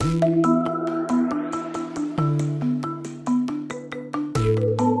I'm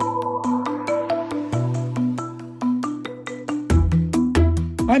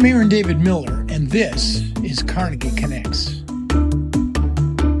Aaron David Miller, and this is Carnegie Connects.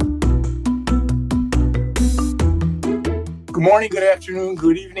 Good morning, good afternoon,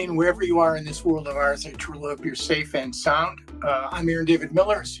 good evening, wherever you are in this world of ours. I truly hope you're safe and sound. I'm Aaron David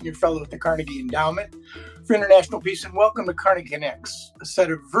Miller, Senior Fellow at the Carnegie Endowment for International Peace, and welcome to Carnegie Connects, a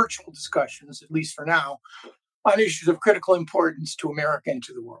set of virtual discussions, at least for now, on issues of critical importance to America and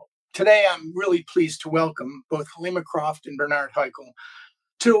to the world. Today, I'm really pleased to welcome both Helima Croft and Bernard Haykel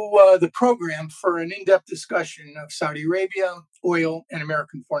to the program for an in-depth discussion of Saudi Arabia, oil, and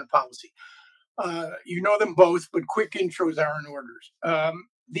American foreign policy. You know them both, but quick intros are in order.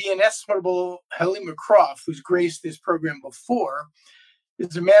 The inestimable Helima Croft, who's graced this program before, is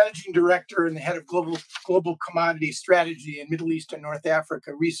the managing director and the head of global commodity strategy in Middle East and North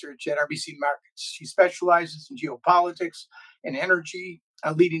Africa research at RBC Markets. She specializes in geopolitics and energy,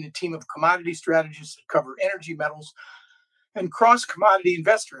 leading a team of commodity strategists that cover energy, metals, and cross-commodity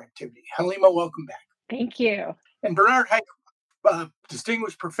investor activity. Helima, welcome back. Thank you. And Bernard Haykel,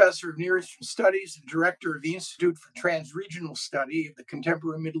 distinguished professor of Near Eastern Studies and director of the Institute for Trans-Regional Study of the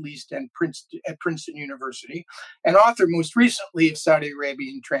Contemporary Middle East at Princeton University, and author most recently of Saudi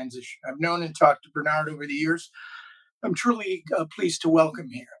Arabian Transition. I've known and talked to Bernard over the years. I'm truly pleased to welcome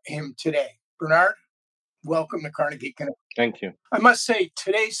him today. Bernard, welcome to Carnegie Connect. Thank you. I must say,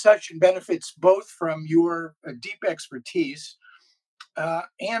 today's session benefits both from your deep expertise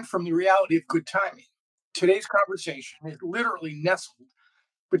and from the reality of good timing. Today's conversation is literally nestled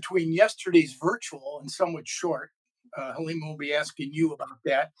between yesterday's virtual and somewhat short, Helima will be asking you about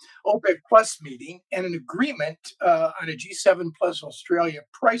that, OPEC Plus meeting and an agreement on a G7 plus Australia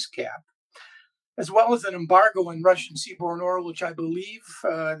price cap, as well as an embargo on Russian seaborne oil, which I believe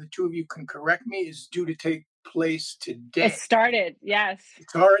the two of you can correct me, is due to take place today. It started, yes.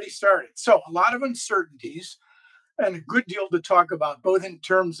 It's already started. So a lot of uncertainties and a good deal to talk about, both in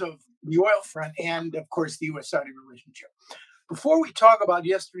terms of the oil front and, of course, the U.S.-Saudi relationship. Before we talk about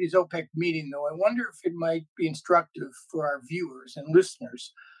yesterday's OPEC meeting, though, I wonder if it might be instructive for our viewers and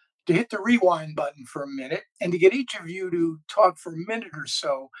listeners to hit the rewind button for a minute and to get each of you to talk for a minute or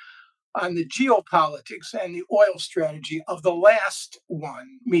so on the geopolitics and the oil strategy of the last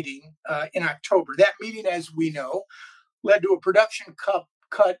meeting in October. That meeting, as we know, led to a production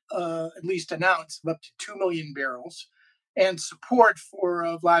cut, at least announced, of up to 2 million barrels and support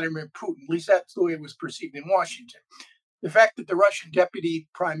for Vladimir Putin. At least that's the way it was perceived in Washington. The fact that the Russian deputy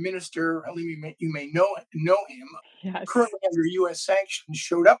prime minister, Helima, you may know him, Yes. currently under U.S. sanctions,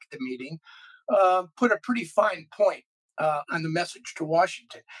 showed up at the meeting, put a pretty fine point on the message to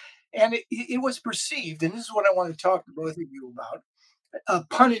Washington. And it was perceived, and this is what I want to talk to both of you about,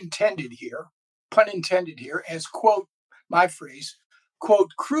 pun intended here, as, quote, my phrase,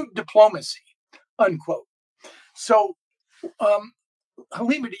 quote, crude diplomacy, unquote. So,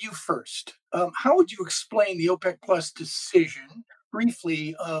 Helima, to you first. How would you explain the OPEC Plus decision,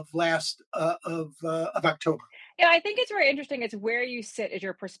 briefly, of October? Yeah, I think it's very interesting. It's where you sit as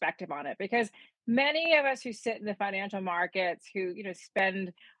your perspective on it, because many of us who sit in the financial markets, who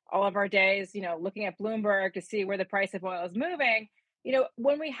spend all of our days, looking at Bloomberg to see where the price of oil is moving.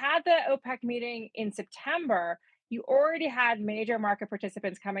 When we had the OPEC meeting in September, you already had major market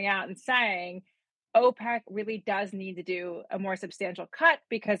participants coming out and saying OPEC really does need to do a more substantial cut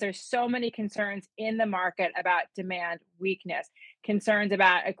because there's so many concerns in the market about demand weakness, concerns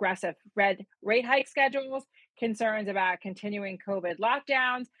about aggressive rate hike schedules, concerns about continuing COVID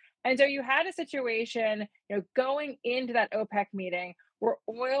lockdowns. And so you had a situation, going into that OPEC meeting where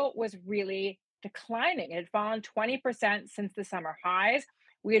oil was really declining. It had fallen 20% since the summer highs.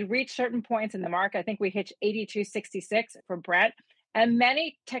 We had reached certain points in the market. I think we hit 82.66 for Brent. And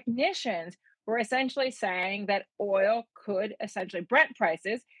many technicians were essentially saying that Brent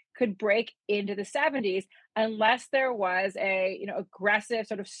prices could break into the 70s unless there was a aggressive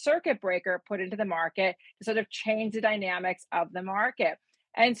sort of circuit breaker put into the market to sort of change the dynamics of the market.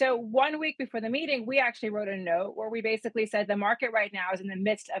 And so 1 week before the meeting, we actually wrote a note where we basically said the market right now is in the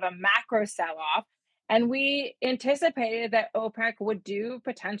midst of a macro sell-off. And we anticipated that OPEC would do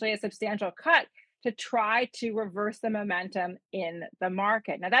potentially a substantial cut to try to reverse the momentum in the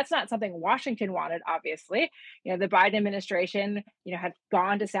market. Now, that's not something Washington wanted, obviously. The Biden administration, had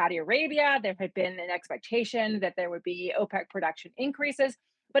gone to Saudi Arabia. There had been an expectation that there would be OPEC production increases.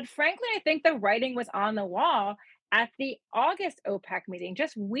 But frankly, I think the writing was on the wall at the August OPEC meeting,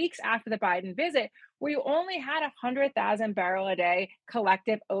 just weeks after the Biden visit, where you only had 100,000 barrel a day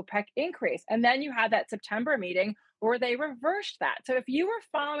collective OPEC increase. And then you had that September meeting or they reversed that. So if you were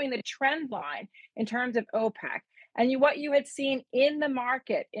following the trend line in terms of OPEC and what you had seen in the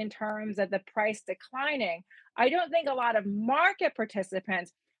market in terms of the price declining, I don't think a lot of market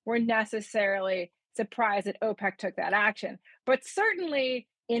participants were necessarily surprised that OPEC took that action. But certainly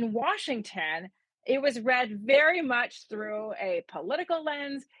in Washington, it was read very much through a political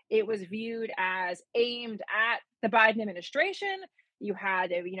lens. It was viewed as aimed at the Biden administration. You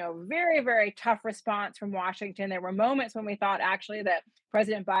had a very, very tough response from Washington. There were moments when we thought actually that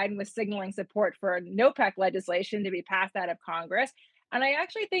President Biden was signaling support for NOPEC legislation to be passed out of Congress. And I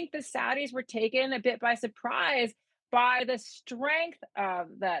actually think the Saudis were taken a bit by surprise by the strength of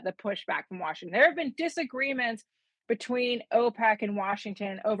the pushback from Washington. There have been disagreements between OPEC and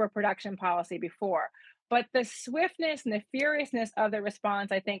Washington over production policy before. But the swiftness and the furiousness of the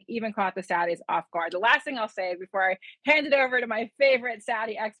response, I think, even caught the Saudis off guard. The last thing I'll say before I hand it over to my favorite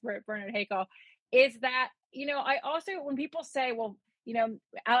Saudi expert, Bernard Hakel, is that, I also, when people say, well,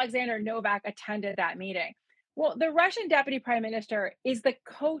 Alexander Novak attended that meeting. Well, the Russian deputy prime minister is the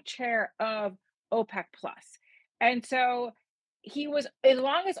co-chair of OPEC Plus. And so he was, as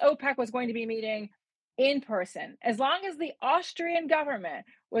long as OPEC was going to be meeting in person, as long as the Austrian government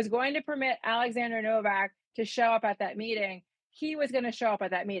was going to permit Alexander Novak to show up at that meeting, he was going to show up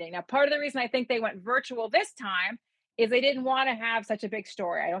at that meeting. Now, part of the reason I think they went virtual this time is they didn't want to have such a big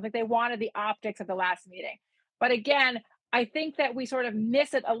story. I don't think they wanted the optics of the last meeting. But again, I think that we sort of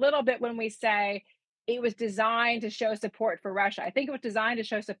miss it a little bit when we say it was designed to show support for Russia. I think it was designed to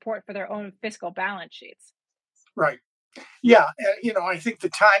show support for their own fiscal balance sheets. Right. Yeah, I think the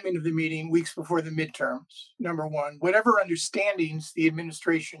timing of the meeting, weeks before the midterms, number one, whatever understandings the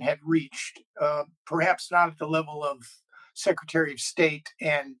administration had reached, perhaps not at the level of Secretary of State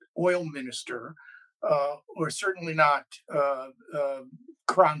and oil minister, or certainly not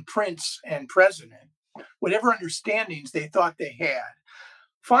Crown Prince and President, whatever understandings they thought they had.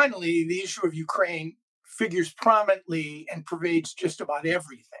 Finally, the issue of Ukraine figures prominently and pervades just about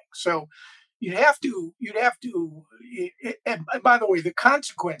everything. So you'd have to, and by the way, the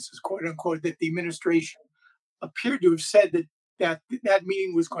consequences, quote unquote, that the administration appeared to have said that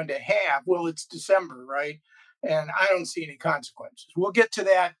meeting was going to have, well, it's December, right? And I don't see any consequences. We'll get to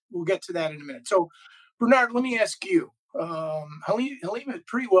that. We'll get to that in a minute. So, Bernard, let me ask you. Halima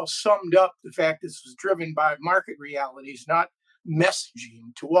pretty well summed up the fact this was driven by market realities, not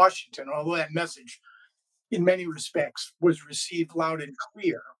messaging to Washington, although that message, in many respects, was received loud and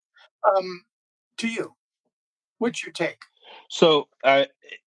clear. To you, what's your take? So,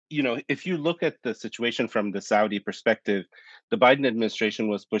 if you look at the situation from the Saudi perspective, the Biden administration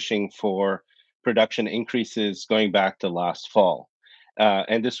was pushing for production increases going back to last fall.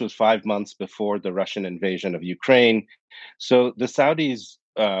 And this was 5 months before the Russian invasion of Ukraine. So the Saudis,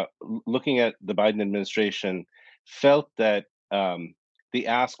 looking at the Biden administration, felt that the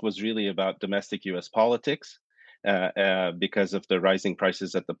ask was really about domestic US politics because of the rising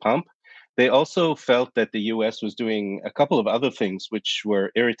prices at the pump. They also felt that the US was doing a couple of other things which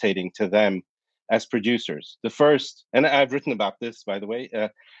were irritating to them as producers. The first, and I've written about this, by the way,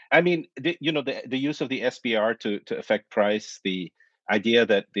 the use of the SPR to affect price, the idea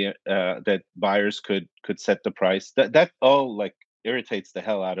that that buyers could set the price, that all irritates the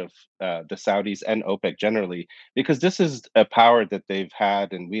hell out of the Saudis and OPEC generally, because this is a power that they've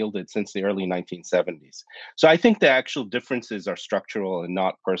had and wielded since the early 1970s. So I think the actual differences are structural and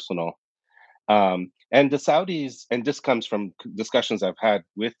not personal. And the Saudis, and this comes from discussions I've had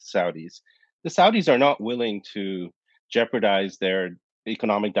with Saudis, the Saudis are not willing to jeopardize their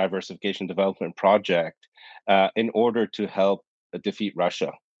economic diversification development project in order to help defeat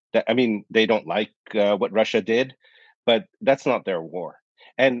Russia. They don't like what Russia did, but that's not their war.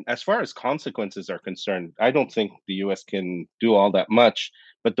 And as far as consequences are concerned, I don't think the US can do all that much.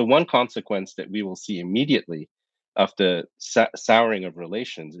 But the one consequence that we will see immediately of the souring of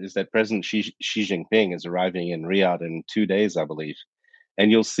relations is that President Xi Jinping is arriving in Riyadh in 2 days, I believe. And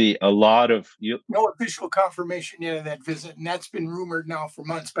you'll see a lot of... No official confirmation yet of that visit, and that's been rumored now for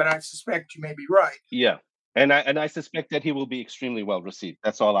months, but I suspect you may be right. Yeah, and I suspect that he will be extremely well received.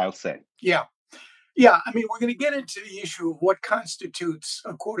 That's all I'll say. Yeah. Yeah, we're going to get into the issue of what constitutes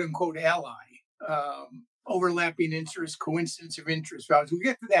a quote-unquote ally, overlapping interests, coincidence of interest values. We'll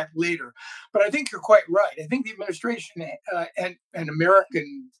get to that later. But I think you're quite right. I think the administration and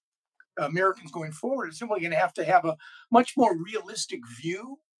Americans going forward are simply going to have a much more realistic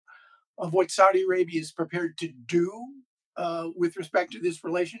view of what Saudi Arabia is prepared to do with respect to this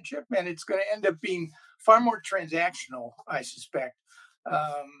relationship. And it's going to end up being far more transactional, I suspect,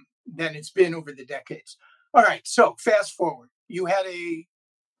 than it's been over the decades. All right, so fast forward. You had a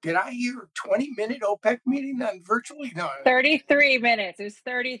did I hear 20-minute OPEC meeting on virtually? No. 33 minutes. It was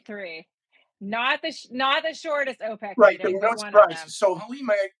 33. Not the shortest OPEC Right. There meeting, were but no one of them. surprises. So,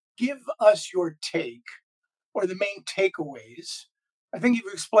 Halima, give us your take or the main takeaways. I think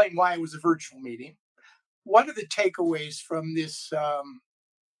you've explained why it was a virtual meeting. What are the takeaways from this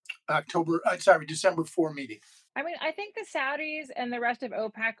December 4 meeting? I mean, I think the Saudis and the rest of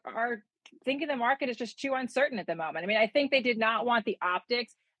OPEC are thinking the market is just too uncertain at the moment. I mean, I think they did not want the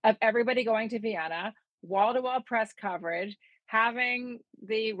optics of everybody going to Vienna, wall-to-wall press coverage, having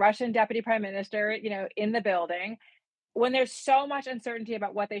the Russian deputy prime minister, in the building when there's so much uncertainty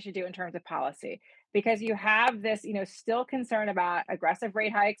about what they should do in terms of policy. Because you have this, still concern about aggressive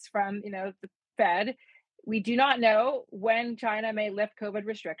rate hikes from, the Fed. We do not know when China may lift COVID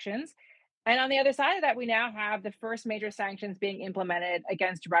restrictions. And on the other side of that, we now have the first major sanctions being implemented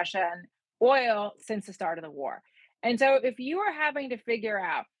against Russian oil since the start of the war. And so, if you are having to figure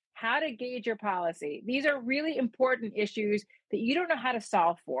out how to gauge your policy, these are really important issues that you don't know how to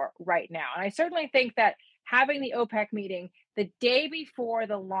solve for right now. And I certainly think that having the OPEC meeting the day before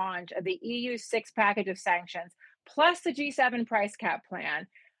the launch of the EU six package of sanctions, plus the G7 price cap plan,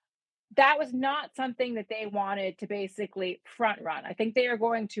 that was not something that they wanted to basically front run. I think they are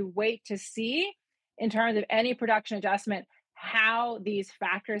going to wait to see, in terms of any production adjustment, how these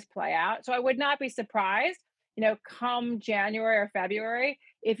factors play out. So I would not be surprised, come January or February,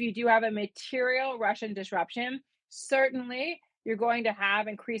 if you do have a material Russian disruption. Certainly, you're going to have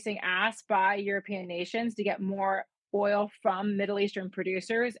increasing ask by European nations to get more oil from Middle Eastern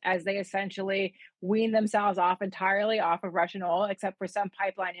producers as they essentially wean themselves off entirely off of Russian oil, except for some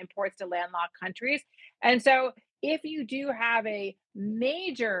pipeline imports to landlocked countries. And so, if you do have a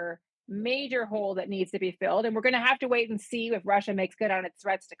major hole that needs to be filled, and we're going to have to wait and see if Russia makes good on its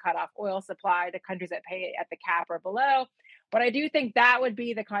threats to cut off oil supply to countries that pay at the cap or below. But I do think that would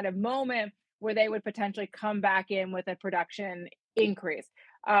be the kind of moment where they would potentially come back in with a production increase.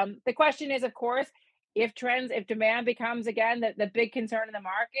 The question is, of course, if demand becomes again the big concern in the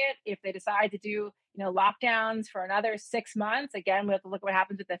market, if they decide to do lockdowns for another 6 months, again we have to look at what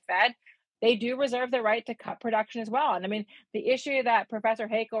happens with the Fed. They do reserve the right to cut production as well. And I mean, the issue that Professor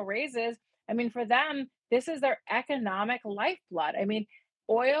Hakel raises, I mean, for them, this is their economic lifeblood. I mean,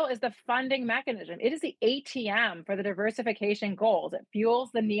 oil is the funding mechanism. It is the ATM for the diversification goals. It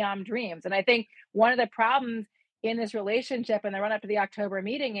fuels the NEOM dreams. And I think one of the problems in this relationship in the run up to the October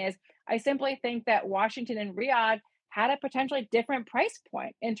meeting is I simply think that Washington and Riyadh had a potentially different price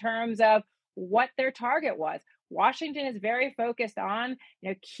point in terms of what their target was. Washington is very focused on,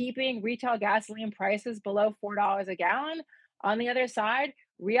 keeping retail gasoline prices below $4 a gallon. On the other side,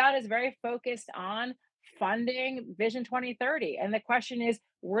 Riyadh is very focused on funding Vision 2030. And the question is,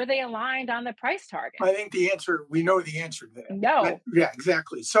 were they aligned on the price target? I think we know the answer to that. No. Yeah,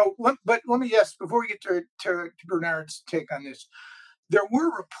 exactly. So, but let me ask, before we get to Bernard's take on this, there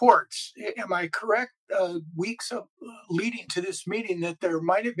were reports, am I correct, weeks leading to this meeting that there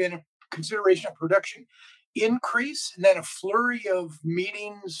might have been a consideration of production increase and then a flurry of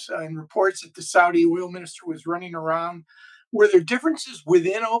meetings and reports that the Saudi oil minister was running around. Were there differences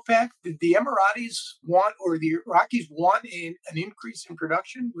within OPEC? Did the Emiratis want or the Iraqis want an increase in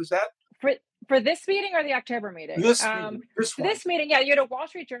production? Was that for this meeting or the October meeting? This meeting, yeah, you had a Wall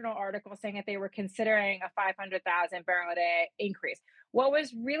Street Journal article saying that they were considering a 500,000 barrel a day increase. What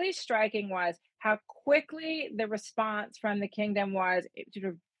was really striking was how quickly the response from the kingdom was sort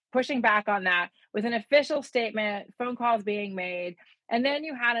of pushing back on that with an official statement, phone calls being made. And then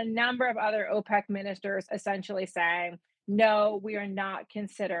you had a number of other OPEC ministers essentially saying, no, we are not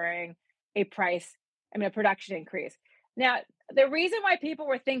considering a production increase. Now, the reason why people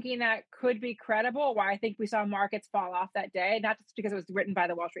were thinking that could be credible, why I think we saw markets fall off that day, not just because it was written by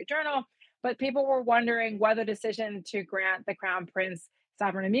the Wall Street Journal, but people were wondering whether the decision to grant the Crown Prince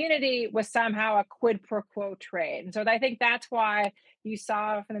sovereign immunity was somehow a quid pro quo trade. And so I think that's why you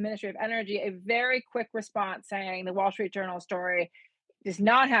saw from the Ministry of Energy a very quick response saying the Wall Street Journal story does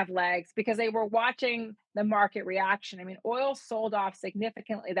not have legs, because they were watching the market reaction. I mean, oil sold off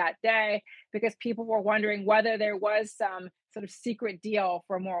significantly that day because people were wondering whether there was some sort of secret deal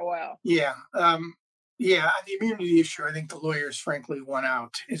for more oil. Yeah. Yeah, on the immunity issue, I think the lawyers frankly won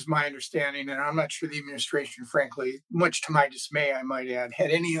out, is my understanding. And I'm not sure the administration, frankly, much to my dismay, I might add,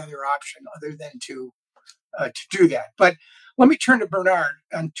 had any other option other than to do that. But let me turn to Bernard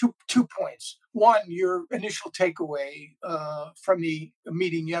on two points. One, your initial takeaway from the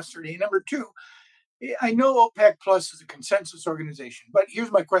meeting yesterday. Number two, I know OPEC Plus is a consensus organization, but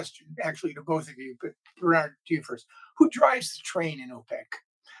here's my question, actually, to both of you. But Bernard, to you first. Who drives the train in OPEC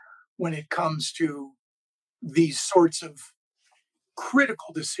when it comes to these sorts of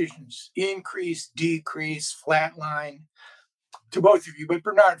critical decisions: increase, decrease, flatline, to both of you. But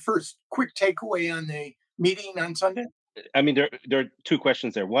Bernard, first, quick takeaway on the meeting on Sunday. I mean, there are two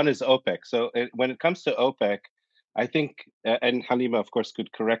questions there. One is OPEC. So when it comes to OPEC, I think, and Halima, of course,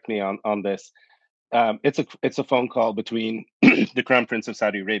 could correct me on this. It's a phone call between the Crown Prince of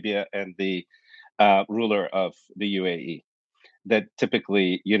Saudi Arabia and the ruler of the UAE that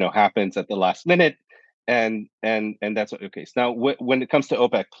typically, happens at the last minute, and that's the case. Now, when it comes to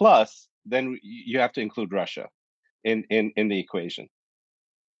OPEC plus, then you have to include Russia in the equation.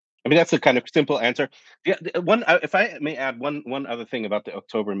 I mean, that's a kind of simple answer. Yeah, if I may add one other thing about the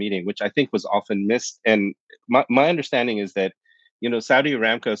October meeting, which I think was often missed, and my understanding is that, Saudi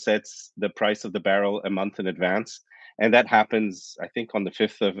Aramco sets the price of the barrel a month in advance, and that happens, I think, on the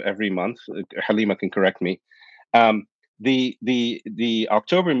 5th of every month. Halima can correct me. The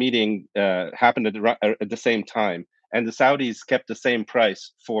October meeting happened at the same time, and the Saudis kept the same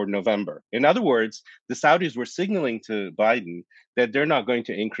price for November. In other words, the Saudis were signaling to Biden that they're not going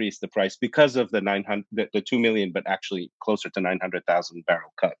to increase the price because of the 2 million, but actually closer to 900,000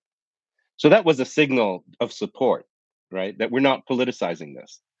 barrel cut. So that was a signal of support, right? That we're not politicizing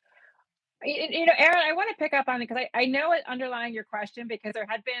this. Aaron, I want to pick up on it because I know it underlying your question, because there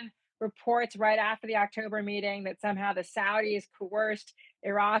had been reports right after the October meeting that somehow the Saudis coerced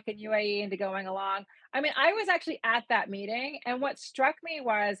Iraq and UAE into going along. I mean, I was actually at that meeting, and what struck me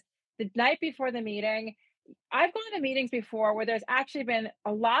was the night before the meeting, I've gone to meetings before where there's actually been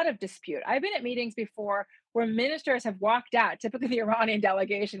a lot of dispute. I've been at meetings before where ministers have walked out. Typically, the Iranian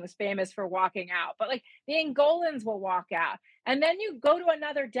delegation was famous for walking out, but like the Angolans will walk out, and then you go to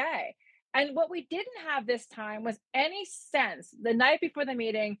another day. And what we didn't have this time was any sense the night before the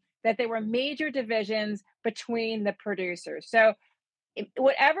meeting that there were major divisions between the producers. So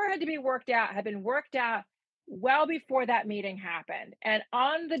whatever had to be worked out had been worked out well before that meeting happened. And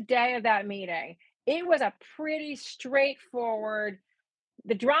on the day of that meeting, it was a pretty straightforward.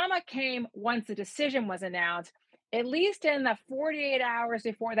 The drama came once the decision was announced. At least in the 48 hours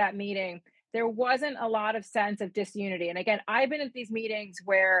before that meeting, there wasn't a lot of sense of disunity. And again, I've been at these meetings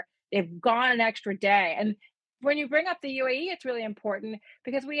where they've gone an extra day. And when you bring up the UAE, it's really important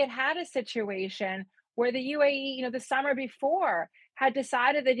because we had a situation where the UAE, the summer before, had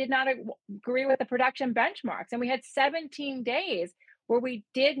decided they did not agree with the production benchmarks. And we had 17 days where we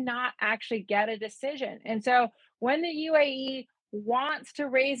did not actually get a decision. And so when the UAE wants to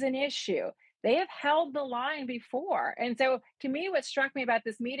raise an issue, they have held the line before. And so to me, what struck me about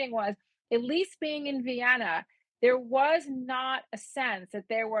this meeting was, at least being in Vienna, there was not a sense that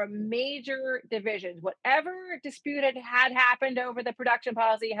there were major divisions. Whatever dispute had happened over the production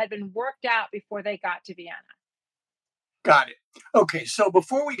policy had been worked out before they got to Vienna. Got it. Okay, so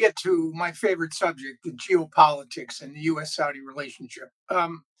before we get to my favorite subject, the geopolitics and the U.S.-Saudi relationship,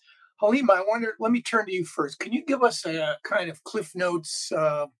 Halima, let me turn to you first. Can you give us a kind of Cliff Notes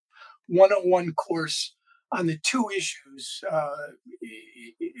 101 course on the two issues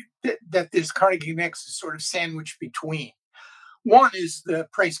that this Carnegie Next is sort of sandwiched between? One is the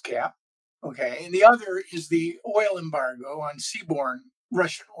price cap, okay, and the other is the oil embargo on seaborne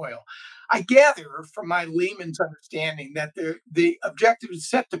Russian oil. I gather from my layman's understanding that the objective is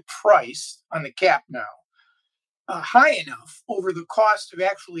set the price on the cap now high enough over the cost of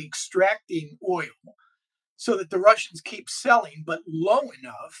actually extracting oil so that the Russians keep selling, but low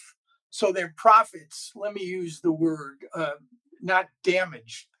enough so their profits, let me use the word, not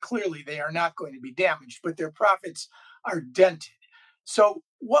damaged. Clearly, they are not going to be damaged, but their profits are dented. So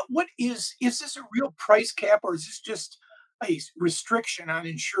what is this a real price cap, or is this just a restriction on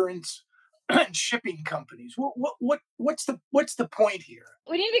insurance and shipping companies? What's the point here?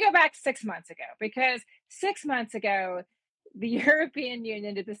 We need to go back 6 months ago, because 6 months ago, the European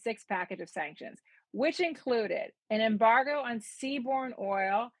Union did the sixth package of sanctions, which included an embargo on seaborne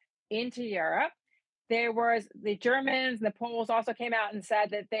oil into Europe. There was the Germans and the Poles also came out and said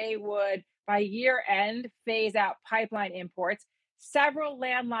that they would, by year end, phase out pipeline imports. Several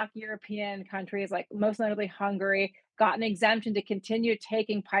landlocked European countries, like most notably Hungary, got an exemption to continue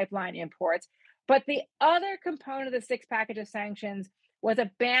taking pipeline imports. But the other component of the sixth package of sanctions was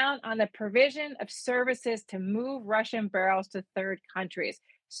a ban on the provision of services to move Russian barrels to third countries.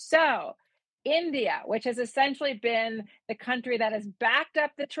 So India, which has essentially been the country that has backed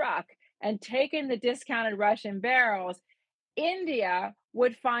up the truck and taken the discounted Russian barrels, India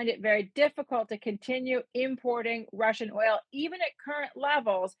would find it very difficult to continue importing Russian oil, even at current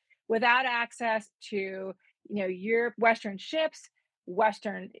levels, without access to, Europe, Western ships,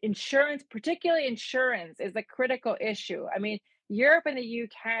 Western insurance. Particularly insurance is a critical issue. I mean, Europe and the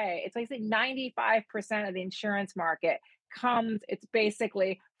UK, it's like 95% of the insurance market it's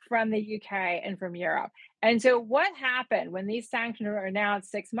basically from the UK and from Europe. And so what happened when these sanctions were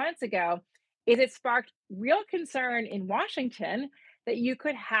announced 6 months ago is it sparked real concern in Washington that you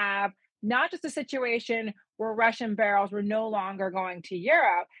could have not just a situation where Russian barrels were no longer going to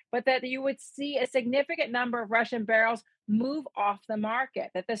Europe, but that you would see a significant number of Russian barrels move off the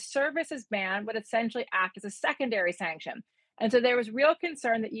market, that the services ban would essentially act as a secondary sanction. And so there was real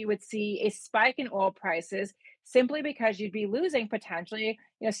concern that you would see a spike in oil prices simply because you'd be losing potentially,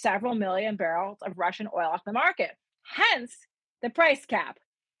 several million barrels of Russian oil off the market. Hence the price cap.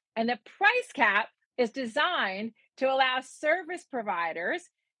 And the price cap is designed to allow service providers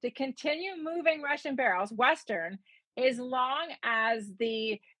to continue moving Russian barrels, Western, as long as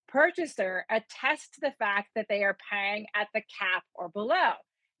the purchaser attests to the fact that they are paying at the cap or below.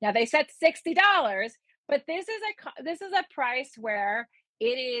 Now they set $60, but this is a price where it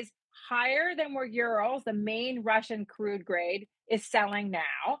is higher than where Urals, the main Russian crude grade, is selling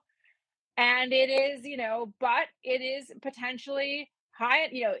now. And it is, but it is potentially high,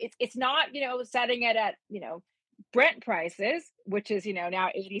 it's not, setting it at, Brent prices, which is, now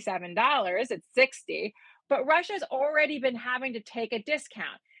 $87, it's 60, but Russia's already been having to take a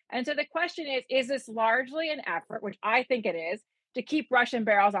discount. And so the question is this largely an effort, which I think it is, to keep Russian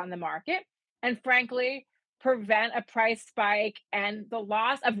barrels on the market and frankly, prevent a price spike and the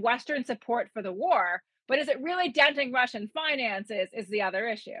loss of Western support for the war? But is it really denting Russian finances is the other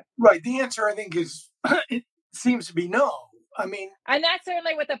issue. Right. The answer, I think, is it seems to be no. I mean, and that's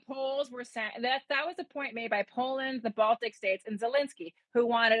certainly what the Poles were saying. That was a point made by Poland, the Baltic states, and Zelensky, who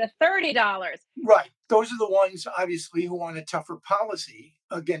wanted a $30. Right. Those are the ones, obviously, who want a tougher policy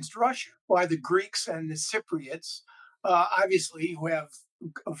against Russia. While the Greeks and the Cypriots, obviously, who have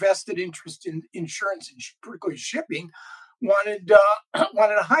a vested interest in insurance and particularly shipping, wanted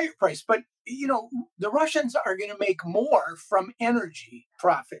a higher price. But, the Russians are going to make more from energy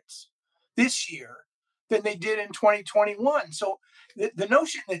profits this year than they did in 2021. So the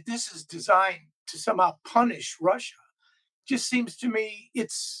notion that this is designed to somehow punish Russia just seems to me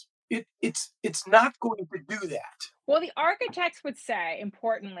it's not going to do that. Well, the architects would say,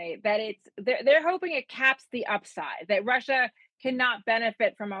 importantly, that they're hoping it caps the upside, that Russia cannot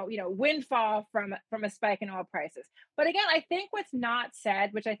benefit from a windfall from a spike in oil prices. But again, I think what's not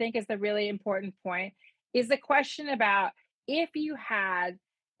said, which I think is the really important point, is the question about if you had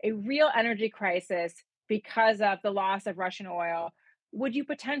a real energy crisis because of the loss of Russian oil, would you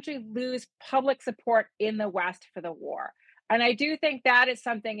potentially lose public support in the West for the war? And I do think that is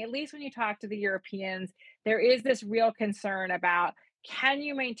something, at least when you talk to the Europeans, there is this real concern about, can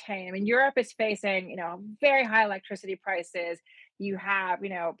you maintain? I mean, Europe is facing, very high electricity prices. You have,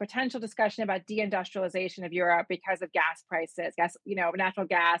 potential discussion about deindustrialization of Europe because of gas prices, natural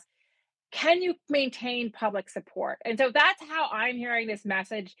gas. Can you maintain public support? And so that's how I'm hearing this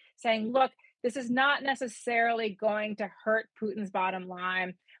message saying, look, this is not necessarily going to hurt Putin's bottom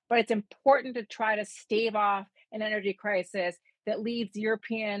line, but it's important to try to stave off an energy crisis that leads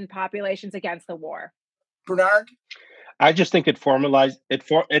European populations against the war. Bernard? I just think it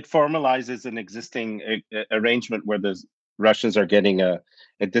formalizes an existing arrangement where the Russians are getting a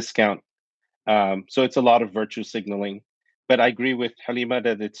discount. So it's a lot of virtue signaling. But I agree with Halima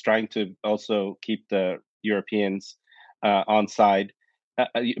that it's trying to also keep the Europeans on side,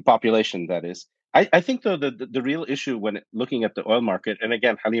 population, that is. I think, though, the real issue when looking at the oil market, and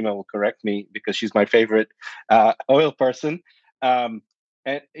again, Halima will correct me because she's my favorite oil person,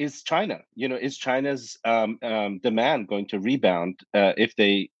 is China. Is China's demand going to rebound if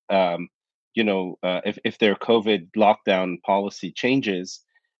they, if their COVID lockdown policy changes,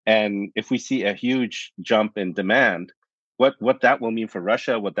 and if we see a huge jump in demand, what that will mean for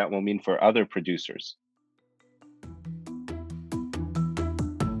Russia, what that will mean for other producers.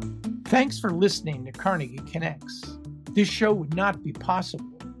 Thanks for listening to Carnegie Connects. This show would not be possible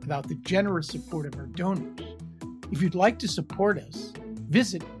without the generous support of our donors. If you'd like to support us,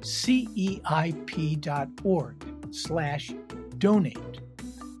 visit ceip.org/donate.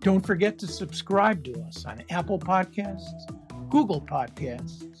 Don't forget to subscribe to us on Apple Podcasts, Google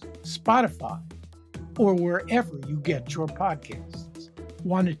Podcasts, Spotify, or wherever you get your podcasts.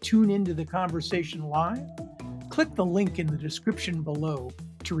 Want to tune into the conversation live? Click the link in the description below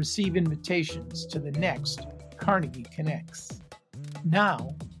to receive invitations to the next Carnegie Connects.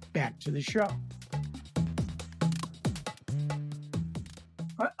 Now, back to the show.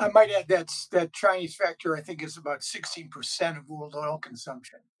 I might add that Chinese factor, I think, is about 16% of world oil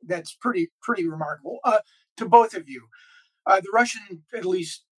consumption. That's pretty remarkable. To both of you, the Russian, at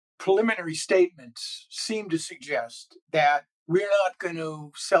least preliminary statements, seem to suggest that we're not going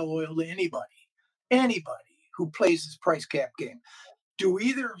to sell oil to anybody who plays this price cap game. Do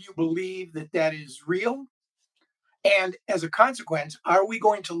either of you believe that that is real? And as a consequence, are we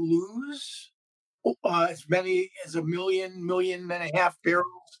going to lose as many as a million and a half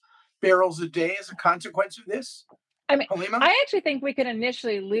barrels a day as a consequence of this? I mean, Halima? I actually think we could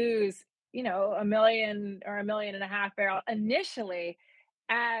initially lose, a million or a million and a half barrel initially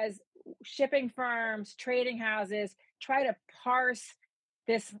as shipping firms, trading houses try to parse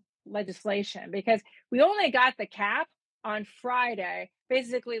this legislation because we only got the cap on Friday,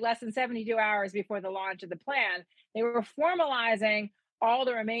 basically less than 72 hours before the launch of the plan. They were formalizing all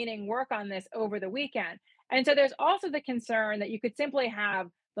the remaining work on this over the weekend. And so there's also the concern that you could simply have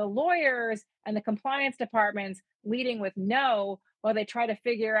the lawyers and the compliance departments leading with no while they try to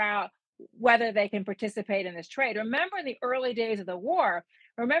figure out whether they can participate in this trade. Remember in the early days of the war,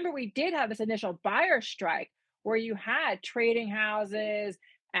 we did have this initial buyer strike where you had trading houses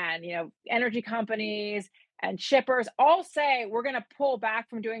and energy companies and shippers all say we're going to pull back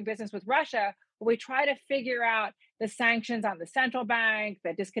from doing business with Russia. We try to figure out the sanctions on the central bank,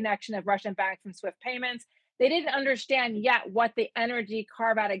 the disconnection of Russian banks from SWIFT payments. They didn't understand yet what the energy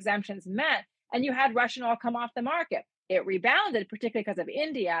carve-out exemptions meant, and you had Russian oil come off the market. It rebounded, particularly because of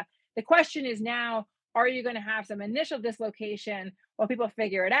India. The question is now, are you going to have some initial dislocation while people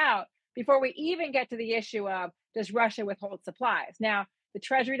figure it out before we even get to the issue of does Russia withhold supplies? Now, the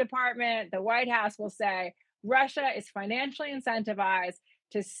Treasury Department, the White House will say Russia is financially incentivized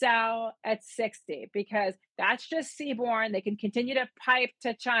to sell at 60 because that's just seaborne. They can continue to pipe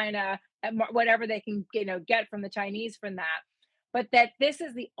to China at whatever they can get from the Chinese from that. But that this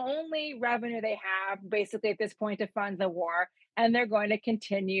is the only revenue they have basically at this point to fund the war, and they're going to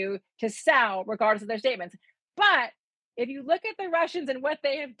continue to sell regardless of their statements. But if you look at the Russians and what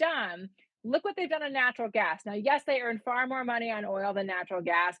they have done, look what they've done on natural gas. Now, yes, they earn far more money on oil than natural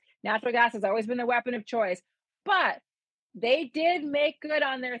gas. Natural gas has always been the weapon of choice, but they did make good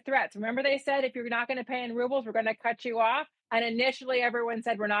on their threats. Remember, they said, if you're not going to pay in rubles, we're going to cut you off. And initially, everyone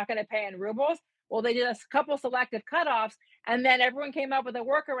said, we're not going to pay in rubles. Well, they did a couple selective cutoffs, and then everyone came up with a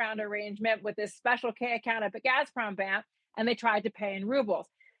workaround arrangement with this special K account at the Gazprom Bank, and they tried to pay in rubles.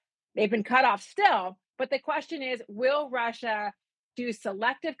 They've been cut off still, but the question is, will Russia do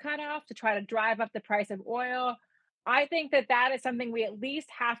selective cutoffs to try to drive up the price of oil? I think that is something we at least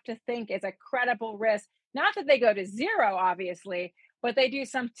have to think is a credible risk. Not that they go to zero, obviously, but they do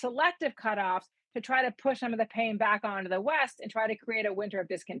some selective cutoffs to try to push some of the pain back onto the West and try to create a winter of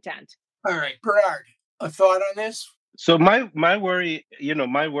discontent. All right, Bernard, a thought on this? So my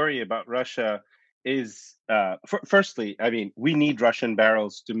worry about Russia is firstly, I mean, we need Russian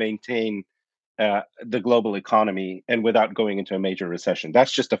barrels to maintain the global economy and without going into a major recession.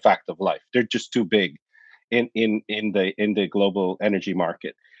 That's just a fact of life. They're just too big in the global energy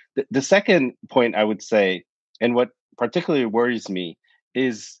market. The second point I would say, and what particularly worries me,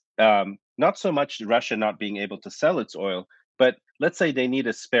 is not so much Russia not being able to sell its oil, but let's say they need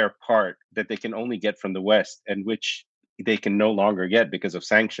a spare part that they can only get from the West and which they can no longer get because of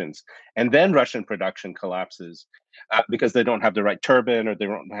sanctions. And then Russian production collapses because they don't have the right turbine or they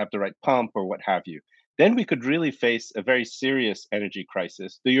don't have the right pump or what have you. Then we could really face a very serious energy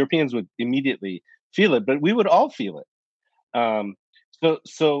crisis. The Europeans would immediately feel it, but we would all feel it.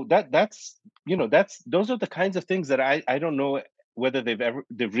 So that's those are the kinds of things that I don't know whether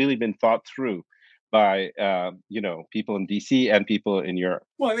they've really been thought through by people in DC and people in Europe.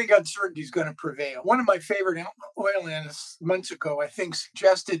 Well, I think uncertainty is going to prevail. One of my favorite oil analysts months ago, I think,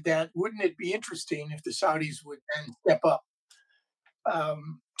 suggested that wouldn't it be interesting if the Saudis would then step up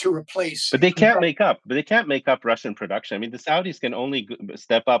to replace? But they can't make up. But they can't make up Russian production. I mean, the Saudis can only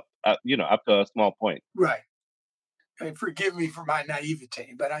step up, up to a small point. Right. And forgive me for my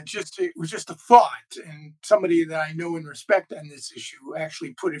naivete, but it was just a thought, and somebody that I know and respect on this issue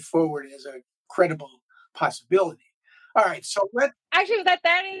actually put it forward as a credible possibility. All right, so let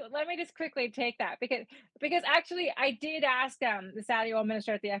me just quickly take that because actually I did ask the Saudi oil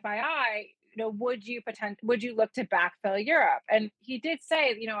minister at the FII, would you look to backfill Europe? And he did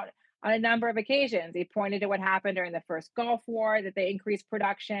say, on a number of occasions, he pointed to what happened during the first Gulf War, that they increased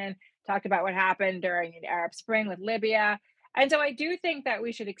production, talked about what happened during the Arab Spring with Libya. And so I do think that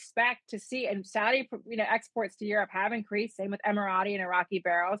we should expect to see, and Saudi, exports to Europe have increased, same with Emirati and Iraqi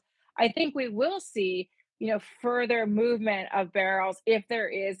barrels. I think we will see, further movement of barrels if there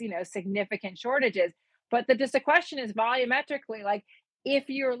is, significant shortages. But the question is volumetrically, like if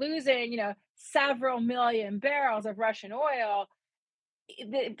you're losing, several million barrels of Russian oil,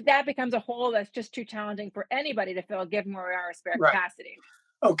 that becomes a hole that's just too challenging for anybody to fill, given where we are with spare capacity.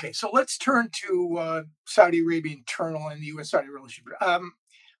 Okay, so let's turn to Saudi Arabia internal and the U.S.-Saudi relationship.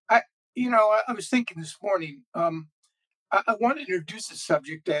 I was thinking this morning. I want to introduce the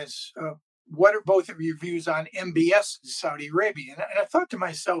subject as what are both of your views on MBS in Saudi Arabia? And I thought to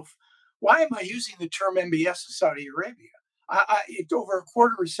myself, why am I using the term MBS in Saudi Arabia? It's over a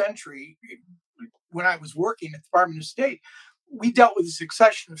quarter of a century when I was working at the Department of State, we dealt with a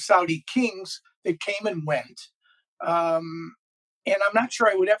succession of Saudi kings that came and went. Um, and I'm not sure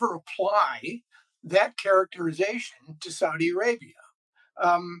I would ever apply that characterization to Saudi Arabia.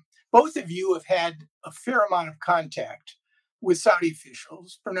 Um, Both of you have had a fair amount of contact with Saudi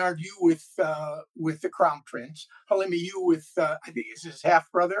officials. Bernard, you with the Crown Prince. Halima, you with I think is his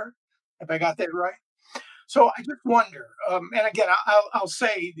half brother. Have I got that right? So I just wonder, and again, I'll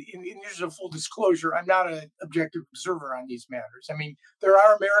say, in use of full disclosure, I'm not an objective observer on these matters. I mean, there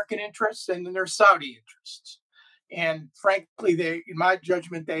are American interests and then there's Saudi interests, and frankly, in my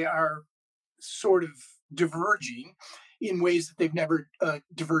judgment, they are sort of diverging in ways that they've never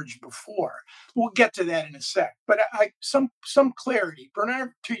diverged before. We'll get to that in a sec. But some clarity,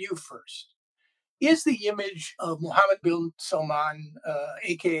 Bernard, to you first. Is the image of Mohammed bin Salman,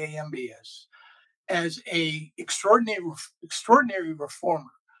 aka MBS, as a extraordinary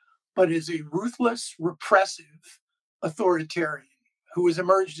reformer, but as a ruthless, repressive authoritarian who has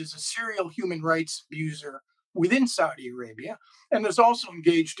emerged as a serial human rights abuser within Saudi Arabia, and is also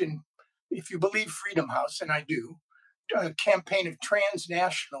engaged in, if you believe Freedom House, and I do, a campaign of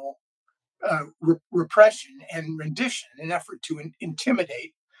transnational repression and rendition in an effort to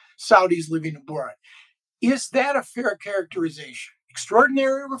intimidate Saudis living abroad. Is that a fair characterization?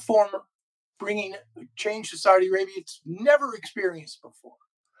 Extraordinary reformer, bringing change to Saudi Arabia it's never experienced before.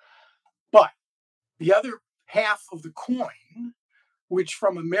 But the other half of the coin, which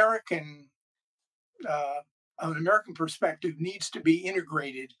from an American perspective needs to be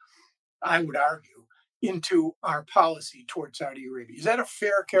integrated, I would argue, into our policy towards Saudi Arabia. Is that a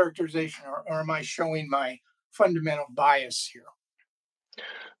fair characterization, or am I showing my fundamental bias here?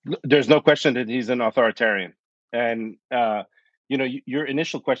 There's no question that he's an authoritarian. And, your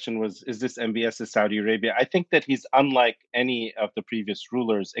initial question was, is this MBS is Saudi Arabia? I think that he's unlike any of the previous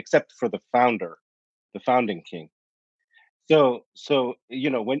rulers, except for the founding king. So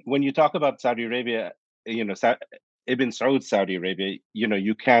when you talk about Saudi Arabia, Ibn Saud Saudi Arabia,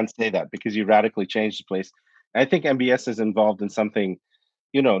 you can't say that because you radically changed the place. I think MBS is involved in something,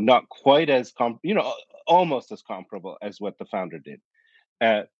 not quite as almost as comparable as what the founder did.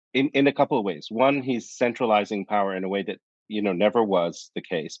 In a couple of ways. One, he's centralizing power in a way that never was the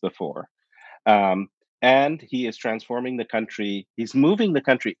case before, and he is transforming the country. He's moving the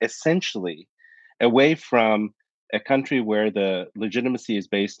country essentially away from a country where the legitimacy is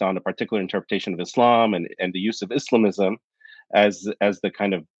based on a particular interpretation of Islam and the use of Islamism as the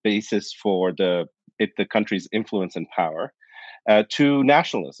kind of basis for the country's influence and power, to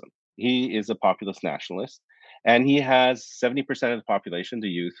nationalism. He is a populist nationalist, and he has 70% of the population, the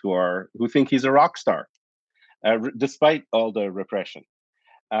youth, who think he's a rock star, despite all the repression.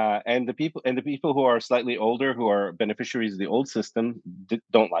 And the people who are slightly older, who are beneficiaries of the old system,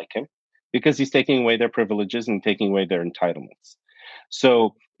 don't like him because he's taking away their privileges and taking away their entitlements.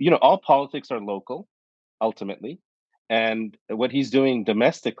 So, all politics are local, ultimately, and what he's doing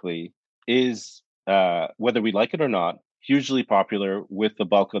domestically is, whether we like it or not, hugely popular with the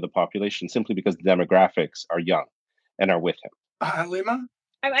bulk of the population simply because the demographics are young and are with him. Halima?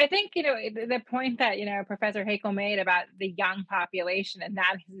 I think, the point that, Professor Hakel made about the young population and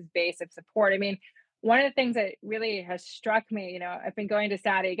that is his base of support. I mean, one of the things that really has struck me, I've been going to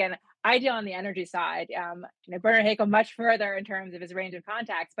Saudi again. I deal on the energy side. Bernard Hakel much further in terms of his range of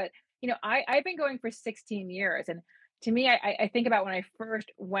contacts, but I've been going for 16 years, and to me, I think about when I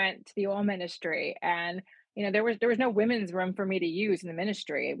first went to the oil ministry, and there was no women's room for me to use in the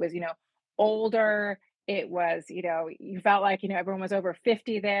ministry. It was older. It was you felt like everyone was over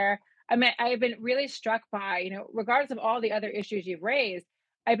 50 there. I mean, I've been really struck by regardless of all the other issues you've raised,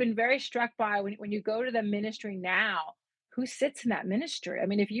 I've been very struck by when you go to the ministry now, who sits in that ministry. I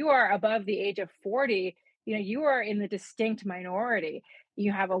mean, if you are above the age of 40, you are in the distinct minority.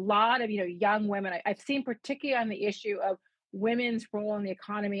 You have a lot of young women. I've seen particularly on the issue of women's role in the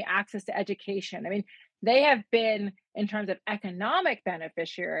economy, access to education. I mean, they have been, in terms of economic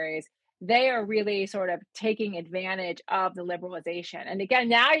beneficiaries, they are really sort of taking advantage of the liberalization. And again,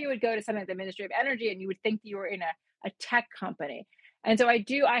 now you would go to something like the Ministry of Energy and you would think you were in a tech company. And so I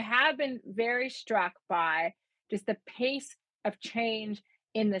have been very struck by just the pace of change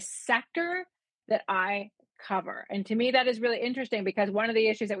in the sector that I cover. And to me, that is really interesting because one of the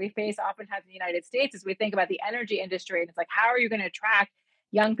issues that we face oftentimes in the United States is we think about the energy industry and it's like, how are you going to attract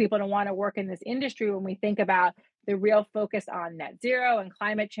young people to want to work in this industry when we think about the real focus on net zero and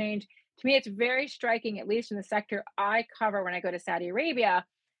climate change? to me, it's very striking, at least in the sector I cover when I go to Saudi Arabia,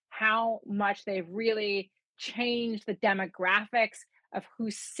 how much they've really changed the demographics of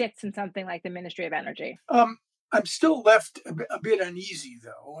who sits in something like the Ministry of Energy. I'm still left a bit uneasy,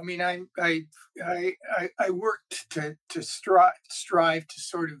 though. I mean, I worked to strive to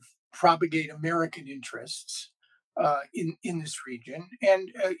sort of propagate American interests in this region, and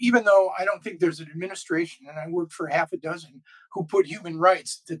even though I don't think there's an administration, and I worked for half a dozen who put human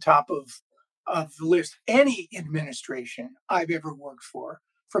rights at the top of the list, any administration I've ever worked for,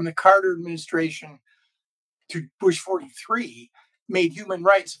 from the Carter administration to Bush 43, made human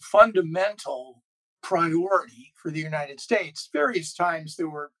rights a fundamental priority for the United States. Various times there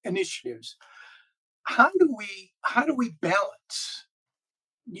were initiatives. How do we balance?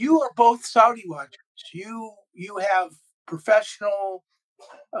 You are both Saudi watchers. You have professional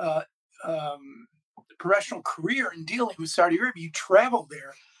uh, um, professional career in dealing with Saudi Arabia. You travel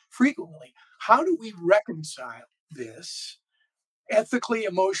there frequently. How do we reconcile this ethically,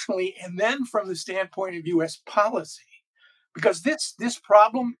 emotionally, and then from the standpoint of U.S. policy? Because this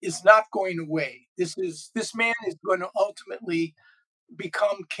problem is not going away. This man is going to ultimately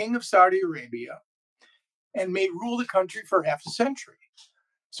become king of Saudi Arabia and may rule the country for half a century.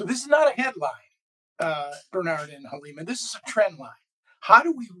 So this is not a headline, Bernard and Halima. This is a trend line. How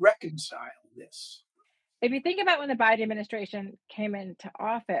do we reconcile this? If you think about when the Biden administration came into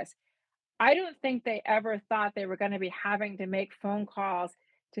office, I don't think they ever thought they were going to be having to make phone calls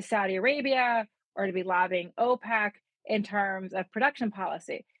to Saudi Arabia or to be lobbying OPEC in terms of production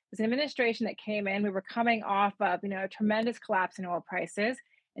policy. It was an administration that came in. We were coming off of, a tremendous collapse in oil prices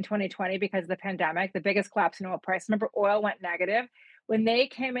in 2020 because of the pandemic, the biggest collapse in oil price. Remember, oil went negative. When they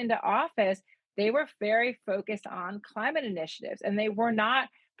came into office, they were very focused on climate initiatives, and they were not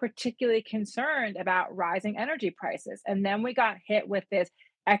particularly concerned about rising energy prices. And then we got hit with this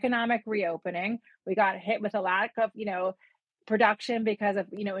economic reopening. We got hit with a lack of, production because of,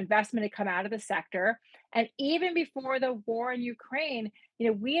 investment had come out of the sector. And even before the war in Ukraine,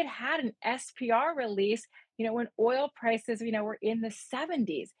 we had an SPR release, when oil prices, were in the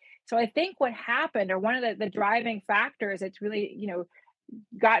 70s. So I think what happened, or one of the driving factors, it's really,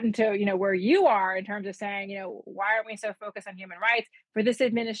 gotten to where you are in terms of saying, why aren't we so focused on human rights? For this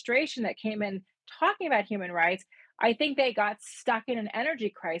administration that came in talking about human rights, I think they got stuck in an energy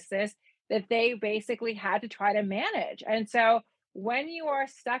crisis that they basically had to try to manage. And so when you are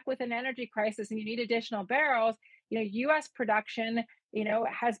stuck with an energy crisis and you need additional barrels, US production,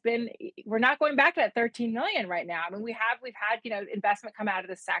 has been, we're not going back to that 13 million right now. I mean, we've had, investment come out of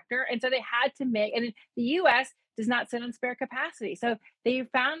the sector. And so they had to make, and the US does not sit on spare capacity. So they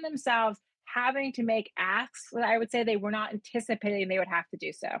found themselves having to make asks that I would say they were not anticipating they would have to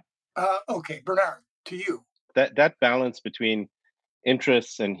do so. Okay, Bernard, to you. That balance between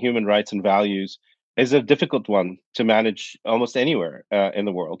interests and human rights and values is a difficult one to manage almost anywhere in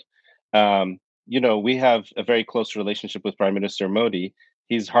the world. We have a very close relationship with Prime Minister Modi.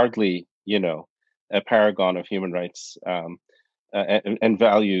 He's hardly, a paragon of human rights and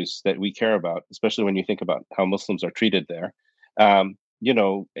values that we care about, especially when you think about how Muslims are treated there.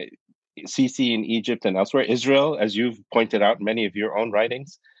 Sisi in Egypt and elsewhere, Israel, as you've pointed out in many of your own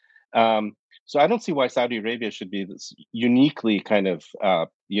writings. So I don't see why Saudi Arabia should be this uniquely kind of,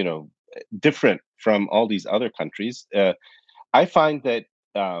 different from all these other countries. I find that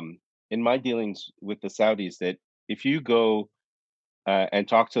in my dealings with the Saudis, that if you go and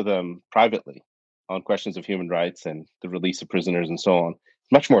talk to them privately on questions of human rights and the release of prisoners and so on,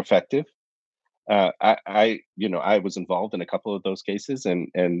 it's much more effective. I was involved in a couple of those cases,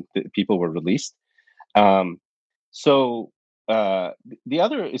 and people were released. The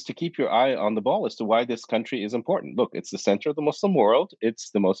other is to keep your eye on the ball as to why this country is important. Look, it's the center of the Muslim world. It's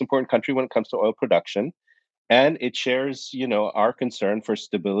the most important country when it comes to oil production, and it shares, our concern for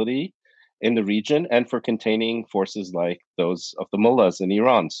stability in the region and for containing forces like those of the mullahs in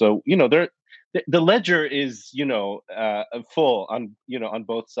Iran. So, the ledger is, full on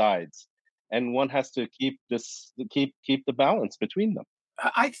both sides, and one has to keep the balance between them.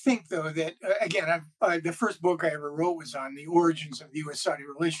 I think, though, that again, the first book I ever wrote was on the origins of the U.S.-Saudi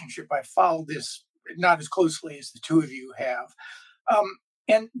relationship. I followed this not as closely as the two of you have,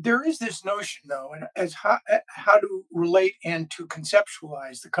 and there is this notion, though, and as how to relate and to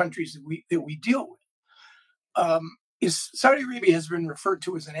conceptualize the countries that we deal with. Is Saudi Arabia has been referred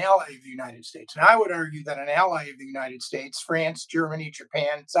to as an ally of the United States, and I would argue that an ally of the United States, France, Germany,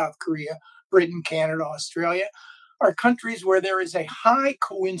 Japan, South Korea, Britain, Canada, Australia, are countries where there is a high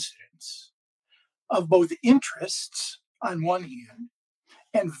coincidence of both interests on one hand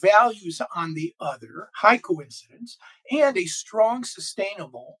and values on the other, high coincidence, and a strong,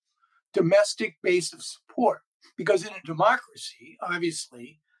 sustainable domestic base of support. Because in a democracy,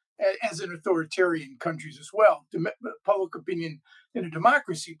 obviously, as in authoritarian countries as well, public opinion in a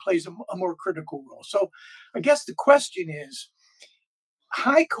democracy plays a more critical role. So I guess the question is,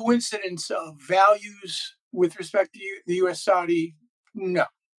 high coincidence of values with respect to the US Saudi? No.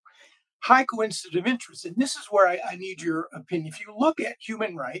 High coincidence of interest. And this is where I need your opinion. If you look at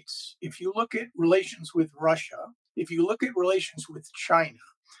human rights, if you look at relations with Russia, if you look at relations with China,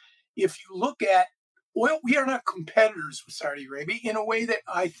 if you look at oil, we are not competitors with Saudi Arabia in a way that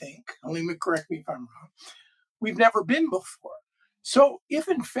I think, Halima, correct me if I'm wrong, we've never been before. So if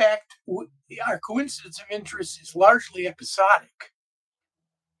in fact our coincidence of interest is largely episodic,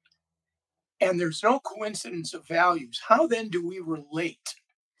 and there's no coincidence of values, how then do we relate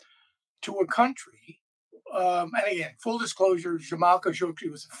to a country? And again, full disclosure, Jamal Khashoggi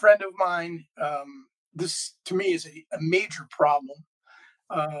was a friend of mine. This, to me, is a major problem,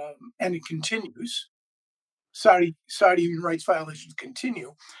 and it continues. Saudi human rights violations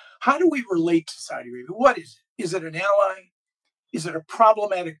continue. How do we relate to Saudi Arabia? What is it? Is it an ally? Is it a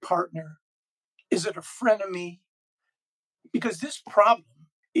problematic partner? Is it a frenemy? Because this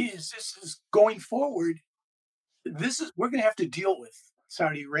is going forward. We're going to have to deal with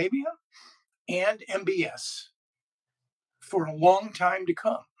Saudi Arabia and MBS for a long time to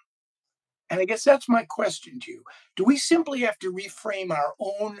come. And I guess that's my question to you. Do we simply have to reframe our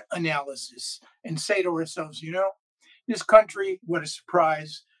own analysis and say to ourselves, this country, what a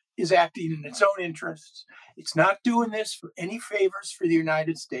surprise, is acting in its own interests. It's not doing this for any favors for the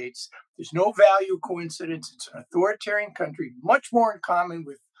United States. There's no value coincidence. It's an authoritarian country, much more in common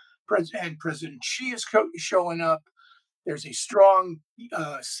with President Xi is showing up. There's a strong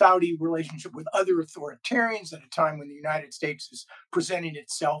Saudi relationship with other authoritarians at a time when the United States is presenting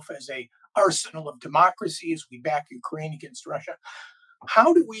itself as a arsenal of democracy as we back Ukraine against Russia.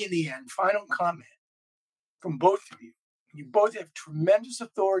 How do we, in the end, final comment from both of you? You both have tremendous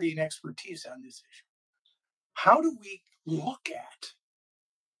authority and expertise on this issue. How do we look at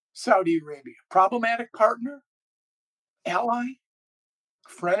Saudi Arabia? Problematic partner? Ally?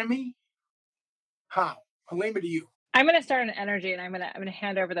 Frenemy? How? Halima, to you. I'm going to start on energy, and I'm going to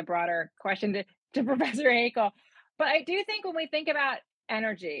hand over the broader question to Professor Hakel. But I do think when we think about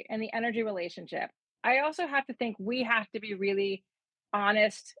energy and the energy relationship, I also have to think we have to be really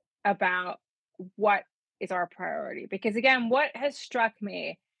honest about what is our priority. Because again, what has struck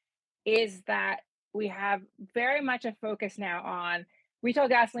me is that we have very much a focus now on retail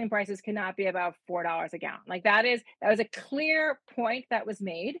gasoline prices cannot be above $4 a gallon. Like that was a clear point that was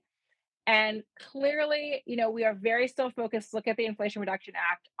made. And clearly, we are very still focused, look at the Inflation Reduction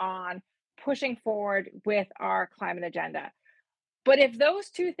Act, on pushing forward with our climate agenda. But if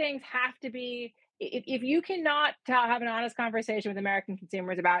those two things have to be, if you cannot have an honest conversation with American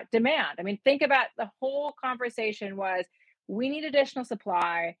consumers about demand, I mean, think about the whole conversation was we need additional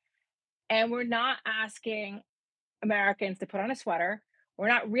supply, and we're not asking Americans to put on a sweater. We're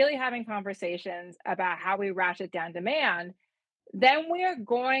not really having conversations about how we ratchet down demand. Then we are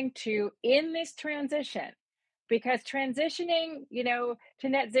going to, in this transition, because transitioning, to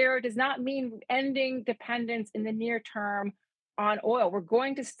net zero does not mean ending dependence in the near term on oil. We're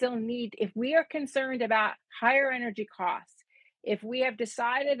going to still need, if we are concerned about higher energy costs, if we have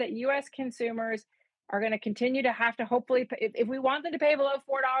decided that US consumers are going to continue to have to hopefully, if we want them to pay below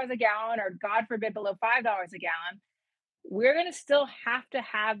 $4 a gallon, or God forbid below $5 a gallon, we're going to still have to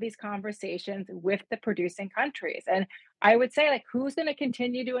have these conversations with the producing countries. And I would say, who's going to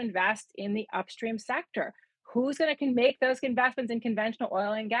continue to invest in the upstream sector? Who's going to make those investments in conventional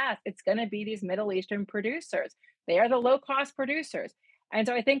oil and gas? It's going to be these Middle Eastern producers. They are the low-cost producers. And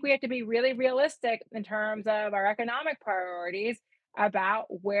so I think we have to be really realistic in terms of our economic priorities about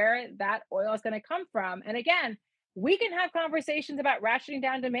where that oil is going to come from. And again, we can have conversations about ratcheting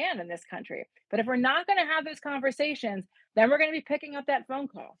down demand in this country. But if we're not going to have those conversations, then we're going to be picking up that phone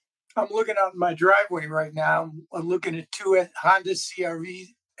call. I'm looking out my driveway right now. I'm looking at two Honda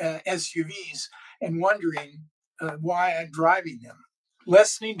CR-V SUVs and wondering why I'm driving them.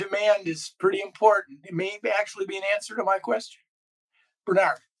 Lessening demand is pretty important. It may actually be an answer to my question.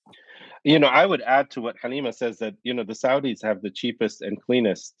 Bernard. I would add to what Halima says that, the Saudis have the cheapest and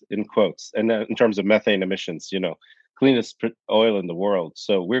cleanest, in quotes, and in terms of methane emissions, cleanest oil in the world.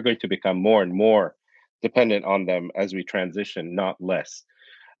 So we're going to become more and more dependent on them as we transition, not less.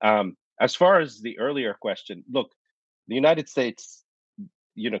 As far as the earlier question, look, the United States,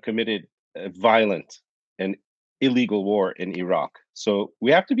 committed a violent and illegal war in Iraq. So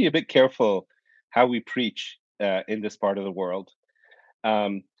we have to be a bit careful how we preach in this part of the world.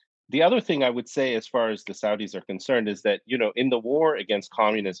 The other thing I would say, as far as the Saudis are concerned, is that, in the war against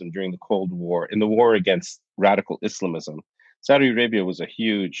communism during the Cold War, in the war against radical Islamism, Saudi Arabia was a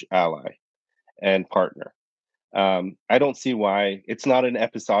huge ally and partner. I don't see why. It's not an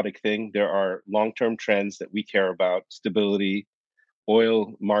episodic thing. There are long-term trends that we care about: stability,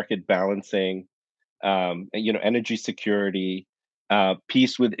 oil market balancing, energy security,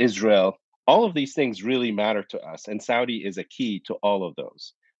 peace with Israel. All of these things really matter to us, and Saudi is a key to all of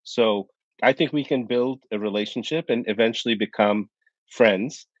those. So I think we can build a relationship and eventually become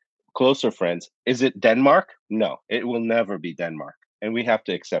friends, closer friends. Is it Denmark? No, it will never be Denmark, and we have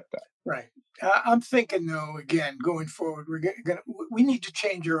to accept that. Right. I'm thinking, though, again, going forward, we need to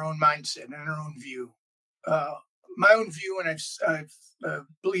change our own mindset and our own view. My own view, and I've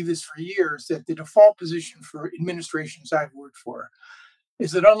believed this for years, that the default position for administrations I've worked for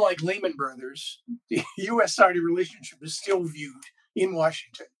is that, unlike Lehman Brothers, the U.S.-Saudi relationship is still viewed in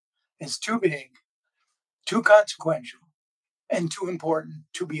Washington as too big, too consequential, and too important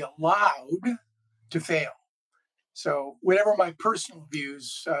to be allowed to fail. So whatever my personal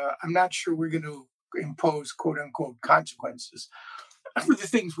views, I'm not sure we're going to impose quote unquote consequences for the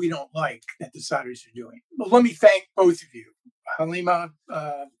things we don't like that the Saudis are doing. But let me thank both of you. Halima,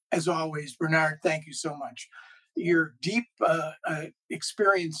 as always. Bernard, thank you so much. Your deep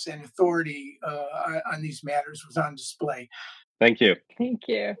experience and authority on these matters was on display. Thank you. Thank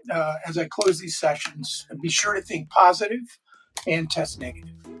you. As I close these sessions, be sure to think positive and test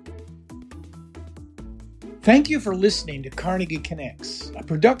negative. Thank you for listening to Carnegie Connects, a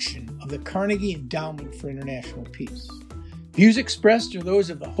production of the Carnegie Endowment for International Peace. Views expressed are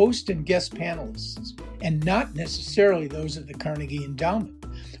those of the host and guest panelists, and not necessarily those of the Carnegie Endowment,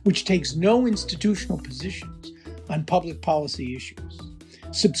 which takes no institutional positions on public policy issues.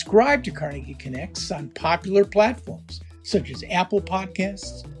 Subscribe to Carnegie Connects on popular platforms such as Apple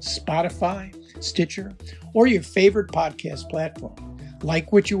Podcasts, Spotify, Stitcher, or your favorite podcast platform.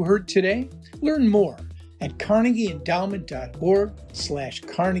 Like what you heard today? Learn more at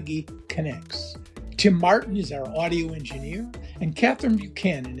carnegieendowment.org/Carnegie Connects. Tim Martin is our audio engineer, and Catherine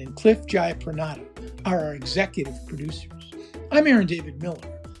Buchanan and Cliff Jayapranada are our executive producers. I'm Aaron David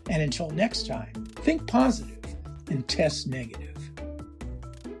Miller, and until next time, think positive and test negative.